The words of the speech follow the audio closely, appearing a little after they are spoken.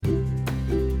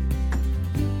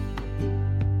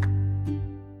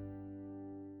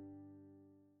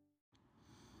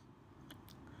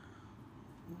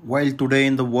While today,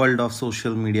 in the world of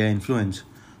social media influence,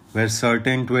 where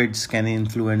certain tweets can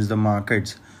influence the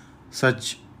markets,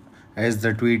 such as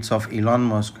the tweets of Elon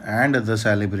Musk and other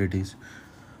celebrities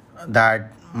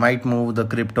that might move the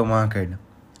crypto market,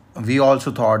 we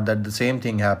also thought that the same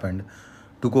thing happened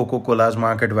to Coca Cola's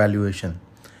market valuation.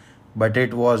 But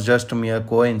it was just a mere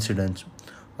coincidence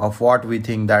of what we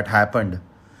think that happened.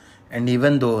 And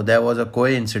even though there was a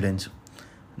coincidence,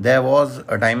 there was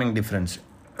a timing difference.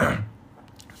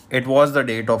 It was the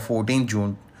date of 14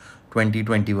 June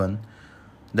 2021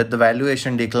 that the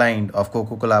valuation declined of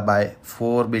Coca-Cola by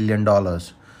 $4 billion.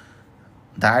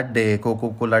 That day,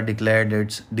 Coca-Cola declared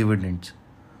its dividends.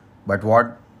 But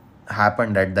what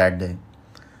happened at that day?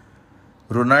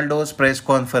 Ronaldo's press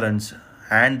conference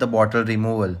and the bottle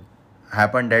removal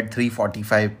happened at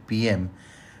 3:45 p.m.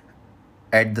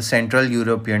 at the Central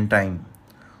European Time,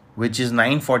 which is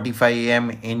 9:45 a.m.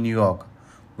 in New York,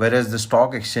 whereas the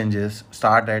stock exchanges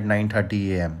start at 9:30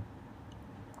 a.m.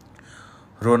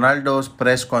 Ronaldo's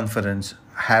press conference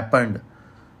happened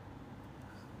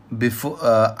before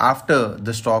after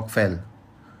the stock fell.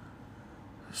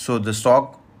 So the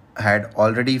stock had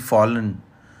already fallen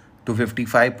to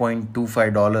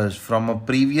 $55.25 from a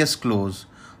previous close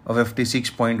of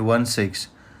 56.16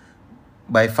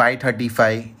 by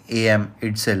 5:35 a.m.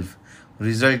 itself,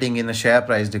 resulting in a share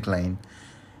price decline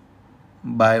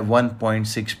by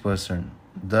 1.6%.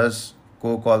 Thus,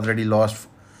 Coke already lost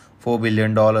 $4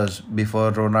 billion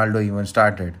before Ronaldo even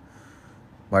started.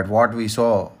 But what we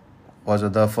saw was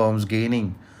other firms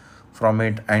gaining from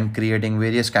it and creating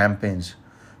various campaigns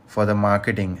for the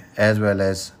marketing as well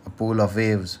as a pool of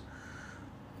waves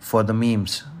for the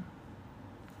memes.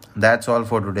 That's all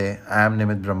for today. I am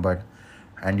Nimit Brahmbhatt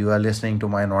and you are listening to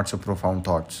my not so profound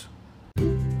thoughts.